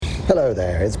Hello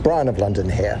there, it's Brian of London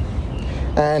here.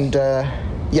 And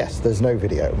yes, there's no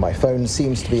video. My phone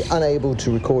seems to be unable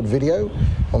to record video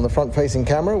on the front-facing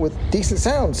camera with decent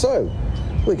sound, so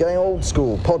we're going old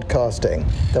school podcasting.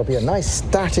 There'll be a nice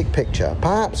static picture,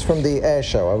 perhaps from the air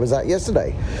show I was at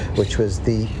yesterday, which was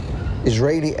the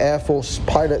Israeli Air Force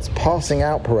pilots passing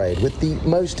out parade with the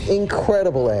most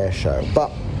incredible air show. But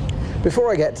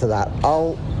before I get to that,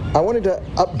 I wanted to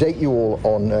update you all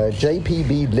on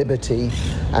JPB Liberty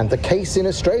and the case in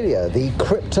Australia, the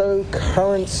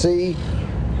cryptocurrency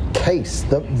case,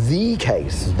 the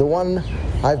case, the one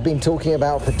I've been talking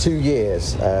about for 2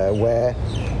 years, where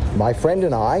my friend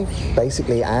and I,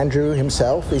 basically Andrew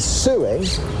himself, is suing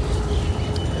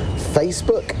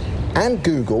Facebook and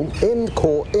Google in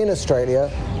court in Australia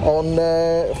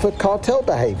for cartel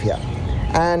behavior.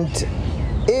 And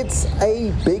it's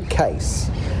a big case.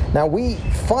 Now, we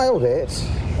filed it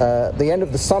the end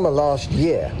of the summer last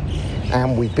year,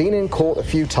 and we've been in court a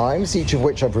few times, each of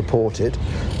which I've reported.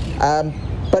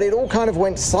 But it all kind of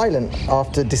went silent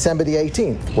after December the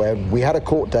 18th, where we had a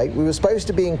court date. We were supposed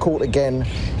to be in court again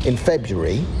in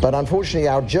February, but unfortunately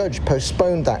our judge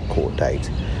postponed that court date.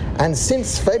 And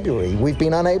since February, we've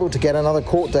been unable to get another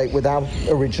court date with our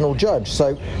original judge.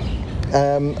 So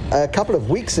a couple of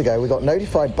weeks ago, we got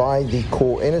notified by the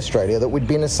court in Australia that we'd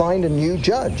been assigned a new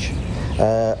judge.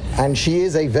 And she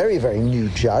is a very, very new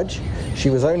judge. She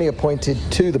was only appointed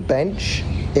to the bench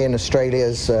in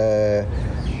Australia's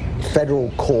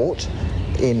federal court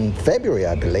in February,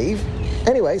 I believe.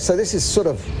 Anyway, so this is sort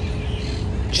of,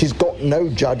 she's got no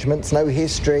judgments, no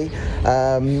history,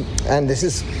 and this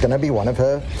is going to be one of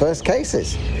her first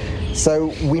cases.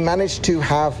 So we managed to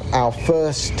have our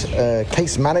first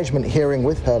case management hearing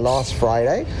with her last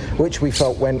Friday, which we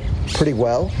felt went pretty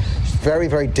well. Very,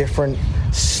 very different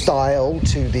style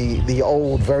to the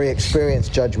old, very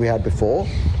experienced judge we had before,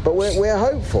 but we're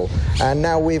hopeful. And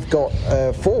now we've got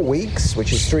 4 weeks,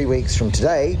 which is 3 weeks from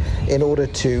today, in order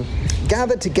to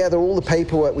gather together all the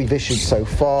paperwork we've issued so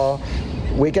far.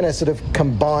 We're going to sort of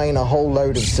combine a whole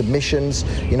load of submissions,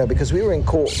 because we were in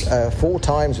court 4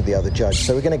 times with the other judge.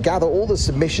 So we're going to gather all the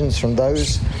submissions from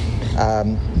those,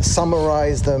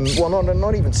 summarize them, well,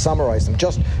 not even summarize them,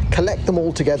 just collect them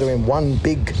all together in one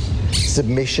big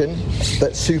submission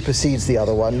that supersedes the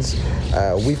other ones.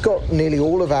 We've got nearly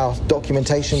all of our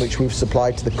documentation which we've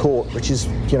supplied to the court, which is,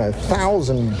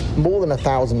 more than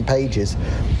 1,000 pages.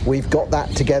 We've got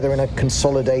that together in a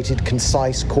consolidated,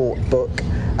 concise court book.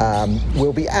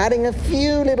 We'll be adding a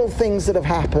few little things that have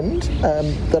happened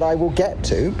that I will get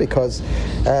to, because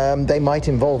they might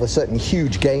involve a certain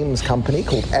huge games company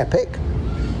called Epic.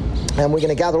 And we're going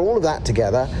to gather all of that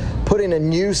together, put in a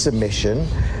new submission,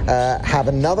 have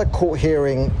another court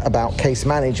hearing about case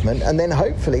management, and then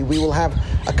hopefully we will have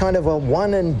a kind of a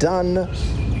one and done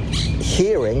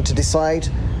hearing to decide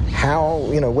how,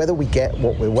 whether we get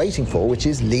what we're waiting for, which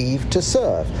is leave to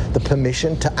serve, the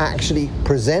permission to actually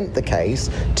present the case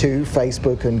to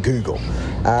Facebook and Google,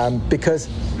 because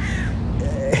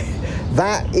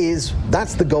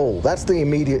that's the goal, that's the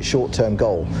immediate short-term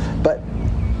goal. But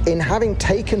in having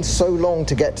taken so long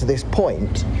to get to this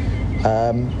point,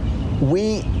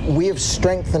 we have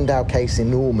strengthened our case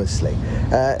enormously.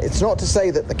 It's not to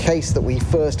say that the case that we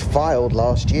first filed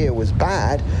last year was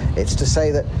bad. It's to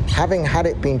say that having had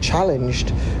it been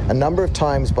challenged a number of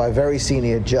times by a very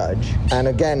senior judge, and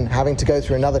again having to go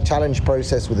through another challenge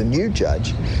process with a new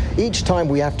judge, each time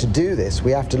we have to do this,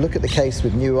 we have to look at the case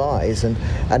with new eyes and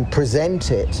present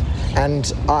it.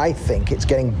 And I think it's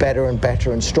getting better and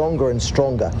better and stronger,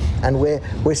 and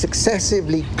we're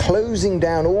successively closing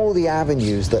down all the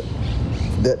avenues that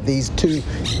these two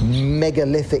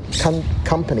megalithic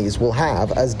companies will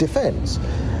have as defense.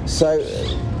 So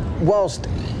whilst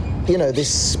this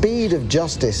speed of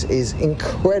justice is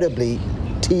incredibly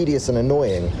tedious and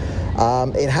annoying,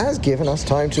 it has given us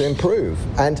time to improve,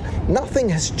 and nothing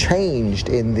has changed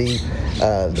in the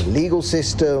legal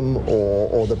system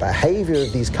or the behavior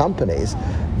of these companies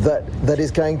that is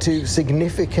going to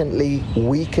significantly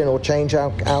weaken or change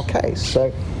our case.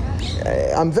 So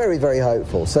I'm very, very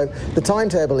hopeful. So the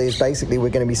timetable is basically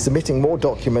we're going to be submitting more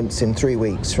documents in 3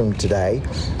 weeks from today,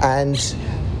 and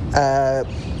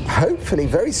hopefully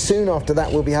very soon after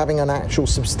that we'll be having an actual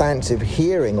substantive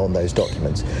hearing on those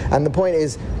documents. And the point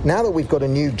is, now that we've got a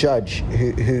new judge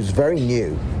who's very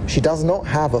new, she does not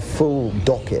have a full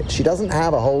docket. She doesn't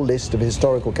have a whole list of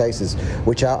historical cases,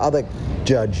 which our other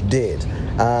judge did.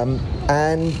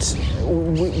 And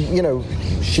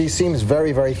she seems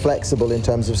very, very flexible in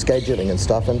terms of scheduling and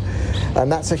stuff, and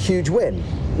that's a huge win.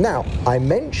 Now, I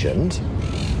mentioned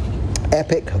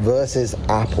Epic versus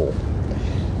Apple.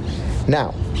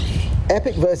 Now,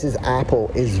 Epic versus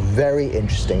Apple is very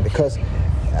interesting because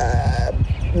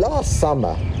last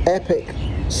summer, Epic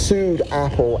sued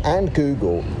Apple and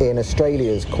Google in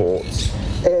Australia's courts,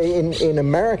 in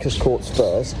America's courts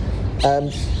first,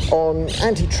 on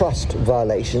antitrust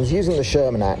violations using the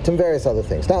Sherman Act and various other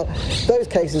things. Now, those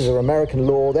cases are American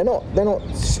law. They're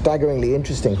not staggeringly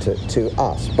interesting to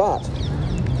us, but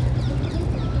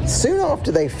soon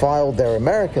after they filed their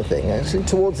America thing, actually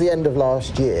towards the end of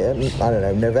last year, I don't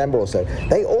know, November or so,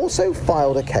 they also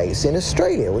filed a case in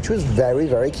Australia, which was very,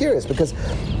 very curious because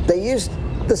they used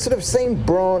the sort of same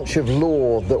branch of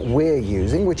law that we're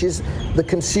using, which is the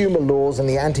consumer laws and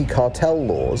the anti-cartel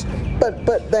laws, but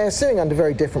they're suing under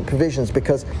very different provisions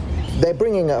because they're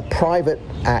bringing a private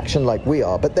action like we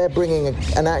are, but they're bringing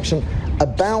an action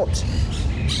about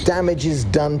damages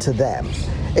done to them.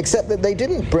 Except that they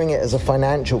didn't bring it as a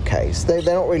financial case. They're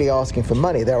not really asking for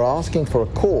money. They're asking for a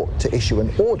court to issue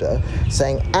an order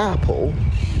saying Apple,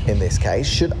 in this case,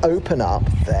 should open up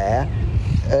their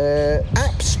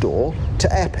app store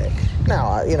to Epic.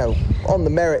 Now, on the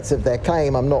merits of their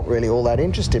claim, I'm not really all that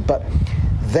interested, but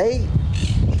they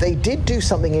did do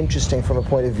something interesting from a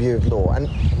point of view of law. And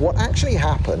what actually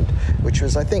happened, which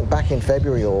was, I think, back in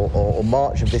February or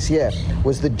March of this year,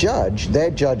 was their judge,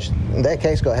 their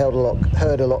case got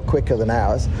heard a lot quicker than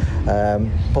ours,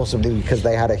 possibly because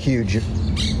they had a huge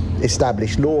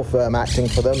established law firm acting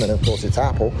for them, and of course it's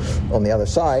Apple on the other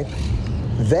side.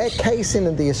 Their case in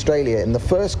Australia, in the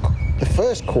first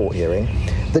court hearing,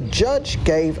 the judge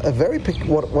gave a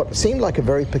what seemed like a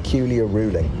very peculiar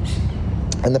ruling.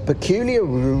 And the peculiar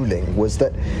ruling was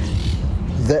that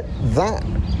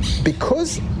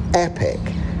because Epic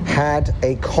had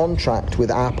a contract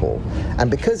with Apple, and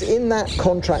because in that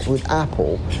contract with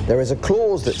Apple there is a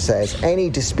clause that says any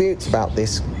disputes about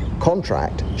this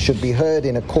contract should be heard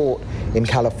in a court in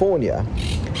California,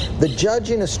 the judge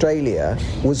in Australia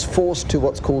was forced to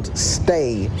what's called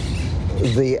stay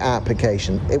the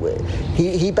application.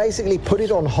 He basically put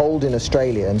it on hold in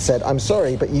Australia and said, I'm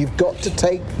sorry, but you've got to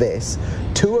take this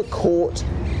to a court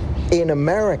in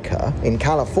America, in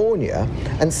California,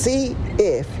 and see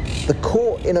if the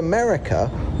court in America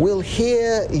will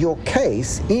hear your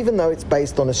case, even though it's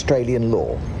based on Australian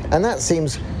law. And that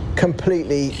seems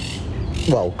completely,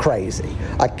 crazy.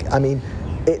 I mean,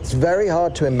 it's very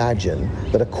hard to imagine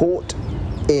that a court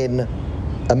in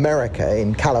America,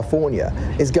 in California,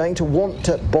 is going to want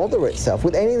to bother itself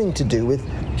with anything to do with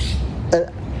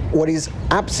what is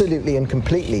absolutely and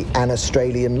completely an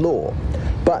Australian law.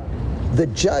 But the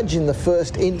judge in the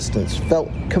first instance felt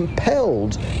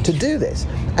compelled to do this.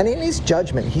 And in his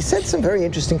judgment, he said some very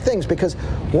interesting things, because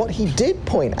what he did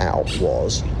point out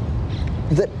was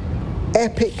that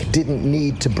Epic didn't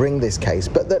need to bring this case,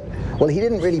 but that, he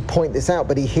didn't really point this out,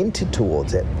 but he hinted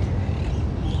towards it.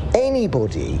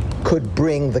 Anybody could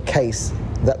bring the case,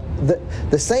 that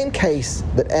the same case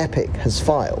that Epic has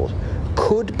filed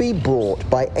could be brought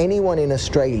by anyone in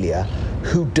Australia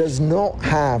who does not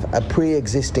have a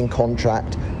pre-existing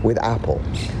contract with Apple.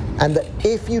 And that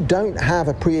if you don't have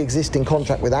a pre-existing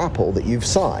contract with Apple that you've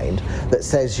signed that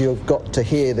says you've got to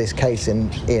hear this case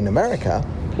in America,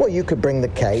 you could bring the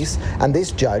case and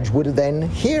this judge would then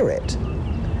hear it.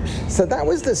 So that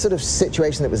was the sort of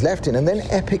situation that was left in, and then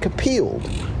Epic appealed.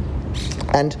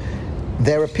 And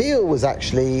their appeal was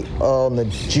actually on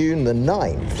June the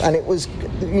 9th, and it was,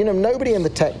 nobody in the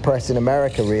tech press in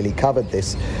America really covered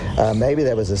this. Maybe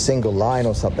there was a single line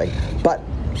or something. But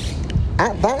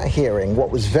at that hearing,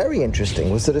 what was very interesting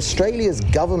was that Australia's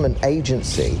government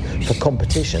agency for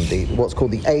competition, what's called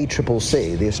the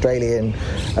ACCC, the Australian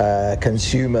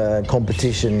Consumer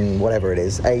Competition, whatever it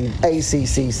is,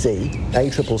 ACCC,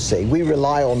 we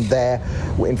rely on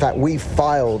in fact, we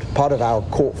filed, part of our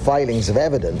court filings of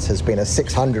evidence has been a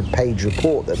 600-page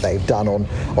report that they've done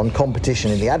on competition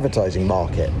in the advertising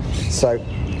market. So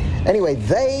anyway,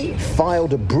 they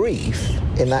filed a brief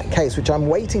in that case, which I'm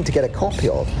waiting to get a copy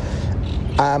of.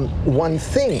 One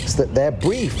thinks that their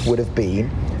brief would have been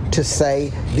to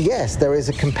say, yes, there is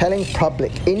a compelling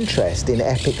public interest in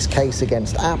Epic's case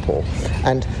against Apple,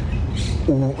 and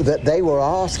that they were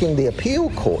asking the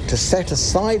appeal court to set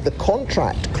aside the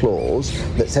contract clause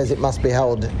that says it must be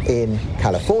held in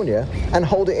California and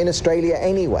hold it in Australia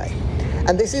anyway.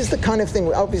 And this is the kind of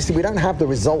thing, obviously we don't have the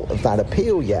result of that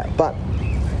appeal yet, but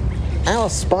our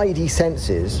spidey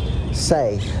senses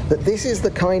say that this is the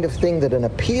kind of thing that an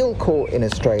appeal court in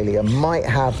Australia might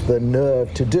have the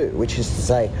nerve to do, which is to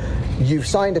say, you've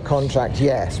signed a contract,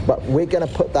 yes, but we're going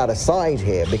to put that aside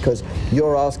here because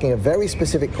you're asking a very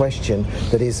specific question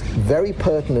that is very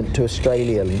pertinent to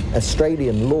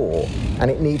Australian law, and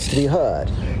it needs to be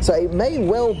heard. So it may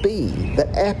well be that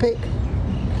Epic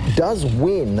does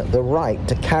win the right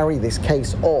to carry this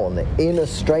case on in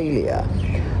Australia.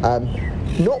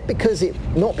 Not because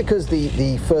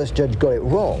the first judge got it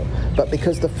wrong, but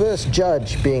because the first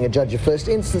judge, being a judge of first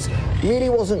instance, really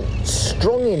wasn't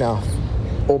strong enough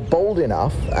or bold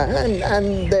enough,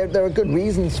 and there are good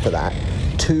reasons for that,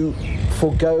 to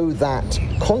forgo that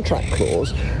contract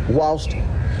clause, whilst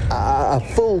a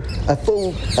full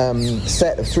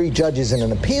set of 3 judges in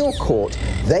an appeal court,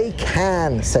 they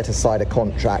can set aside a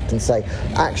contract and say,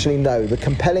 actually no, the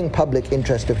compelling public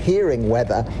interest of hearing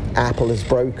whether Apple has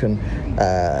broken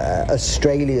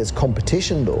Australia's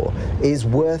competition law is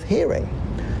worth hearing.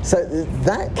 So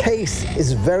that case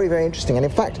is very, very interesting. And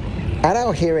in fact, at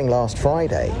our hearing last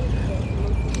Friday,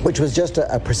 which was just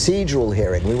a procedural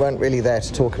hearing, we weren't really there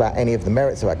to talk about any of the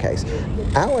merits of our case,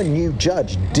 our new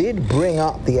judge did bring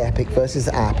up the Epic versus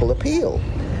Apple appeal.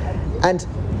 And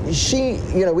she,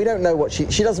 we don't know what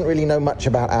she doesn't really know much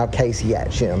about our case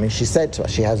yet. She said to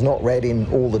us she has not read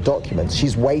in all the documents.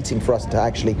 She's waiting for us to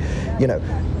actually,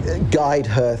 guide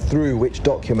her through which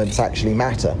documents actually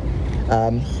matter.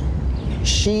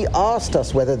 She asked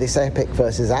us whether this Epic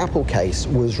versus Apple case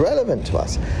was relevant to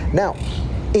us. Now,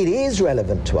 it is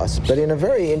relevant to us, but in a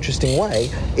very interesting way.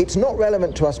 It's not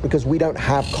relevant to us because we don't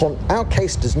have our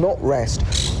case does not rest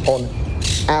on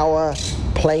our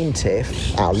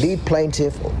plaintiff, our lead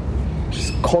plaintiff,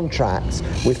 contracts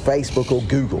with Facebook or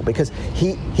Google, because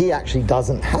he actually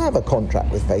doesn't have a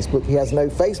contract with Facebook. He has no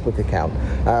Facebook account.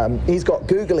 He's got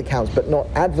Google accounts, but not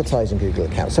advertising Google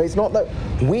accounts. So it's not that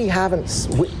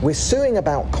we're suing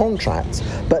about contracts,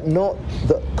 but not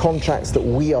the contracts that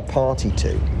we are party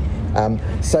to.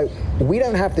 So we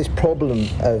don't have this problem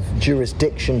of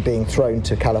jurisdiction being thrown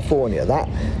to California.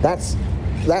 That's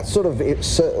sort of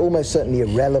almost certainly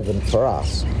irrelevant for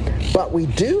us. But we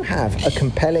do have a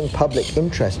compelling public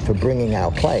interest for bringing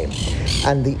our claim.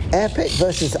 And the Epic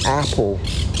versus Apple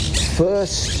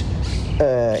first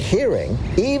hearing,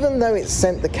 even though it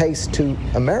sent the case to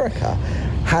America,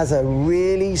 has a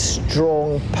really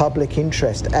strong public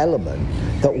interest element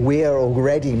that we are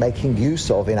already making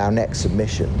use of in our next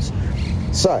submissions.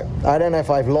 So, I don't know if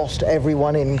I've lost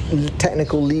everyone in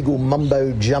technical legal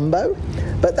mumbo jumbo,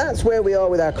 but that's where we are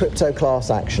with our crypto class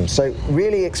action. So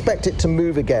really expect it to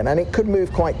move again, and it could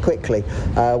move quite quickly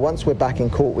once we're back in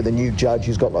court with a new judge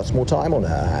who's got lots more time on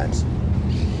her hands.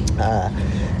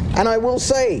 And I will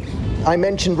say, I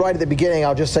mentioned right at the beginning,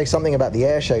 I'll just say something about the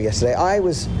air show yesterday. I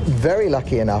was very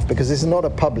lucky enough, because this is not a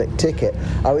public ticket,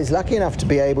 I was lucky enough to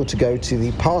be able to go to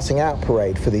the passing out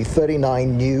parade for the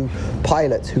 39 new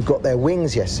pilots who got their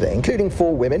wings yesterday, including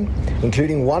 4 women,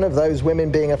 including one of those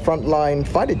women being a frontline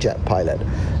fighter jet pilot.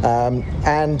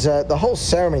 The whole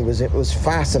ceremony was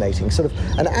fascinating. Sort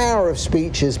of an hour of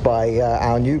speeches by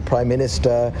our new Prime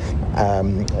Minister,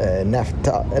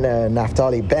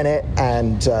 Naftali Bennett,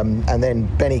 and then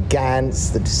Benny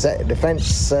Gantz, the Defense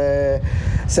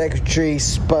Secretary,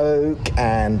 spoke,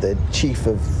 and the Chief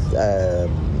of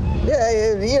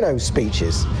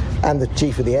speeches, and the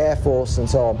Chief of the Air Force, and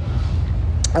so on.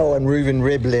 Oh, and Reuven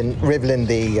Rivlin,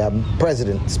 the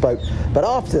president, spoke. But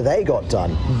after they got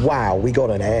done, wow, we got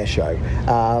an air show.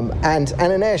 And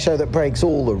an air show that breaks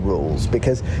all the rules,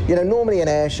 because, normally in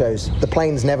air shows, the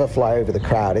planes never fly over the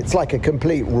crowd. It's like a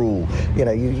complete rule.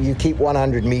 You keep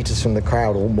 100 meters from the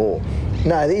crowd or more.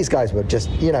 No, these guys were just,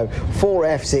 4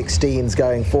 F-16s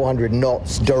going 400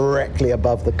 knots directly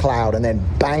above the cloud, and then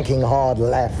banking hard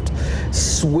left,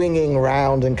 swinging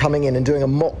round and coming in and doing a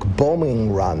mock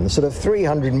bombing run, sort of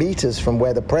 300 meters from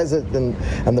where the president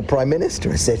and the prime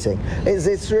minister are sitting.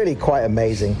 It's really quite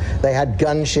amazing. They had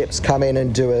gunships come in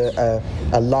and do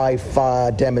a live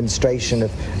fire demonstration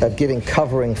of giving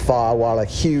covering fire while a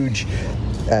huge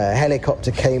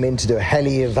helicopter came in to do a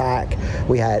heli-evac.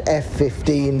 We had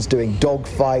F-15s doing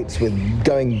dogfights with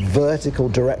going vertical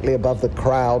directly above the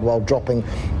crowd while dropping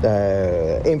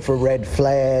infrared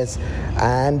flares.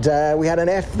 And we had an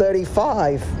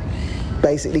F-35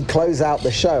 basically close out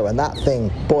the show. And that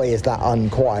thing, boy, is that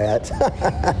unquiet.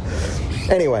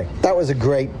 Anyway, that was a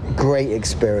great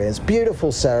experience.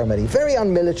 Beautiful ceremony. Very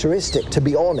unmilitaristic, to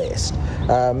be honest.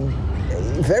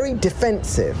 Very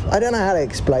defensive. I don't know how to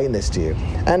explain this to you.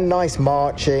 And nice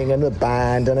marching, and the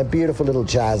band, and a beautiful little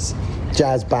jazz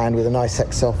band with a nice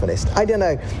saxophonist. I don't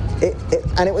know.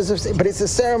 But it's a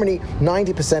ceremony.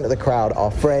 90% of the crowd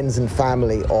are friends and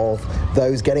family of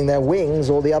those getting their wings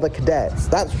or the other cadets.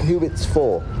 That's who it's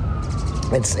for.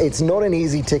 It's not an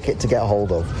easy ticket to get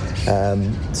hold of.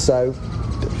 So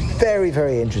very,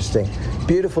 very interesting.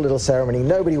 Beautiful little ceremony.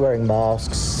 Nobody wearing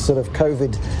masks. Sort of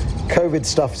COVID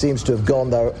stuff seems to have gone,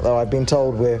 though I've been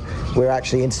told we're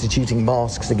actually instituting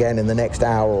masks again in the next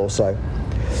hour or so.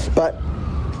 But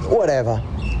Whatever.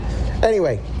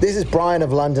 Anyway, this is Brian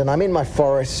of London. I'm in my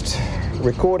forest,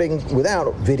 recording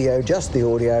without video, just the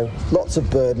audio. Lots of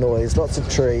bird noise, lots of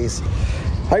trees.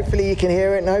 Hopefully you can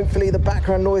hear it, and hopefully the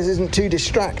background noise isn't too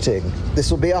distracting.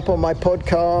 This will be up on my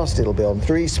podcast. It'll be on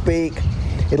 3Speak.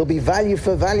 It'll be value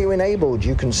for value enabled.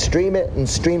 You can stream it and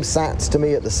stream sats to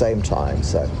me at the same time.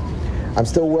 So I'm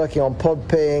still working on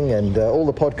Podping and all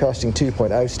the podcasting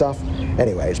 2.0 stuff.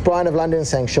 Anyway, it's Brian of London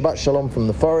saying Shabbat Shalom from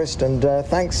the forest, and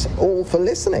thanks all for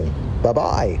listening.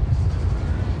 Bye-bye.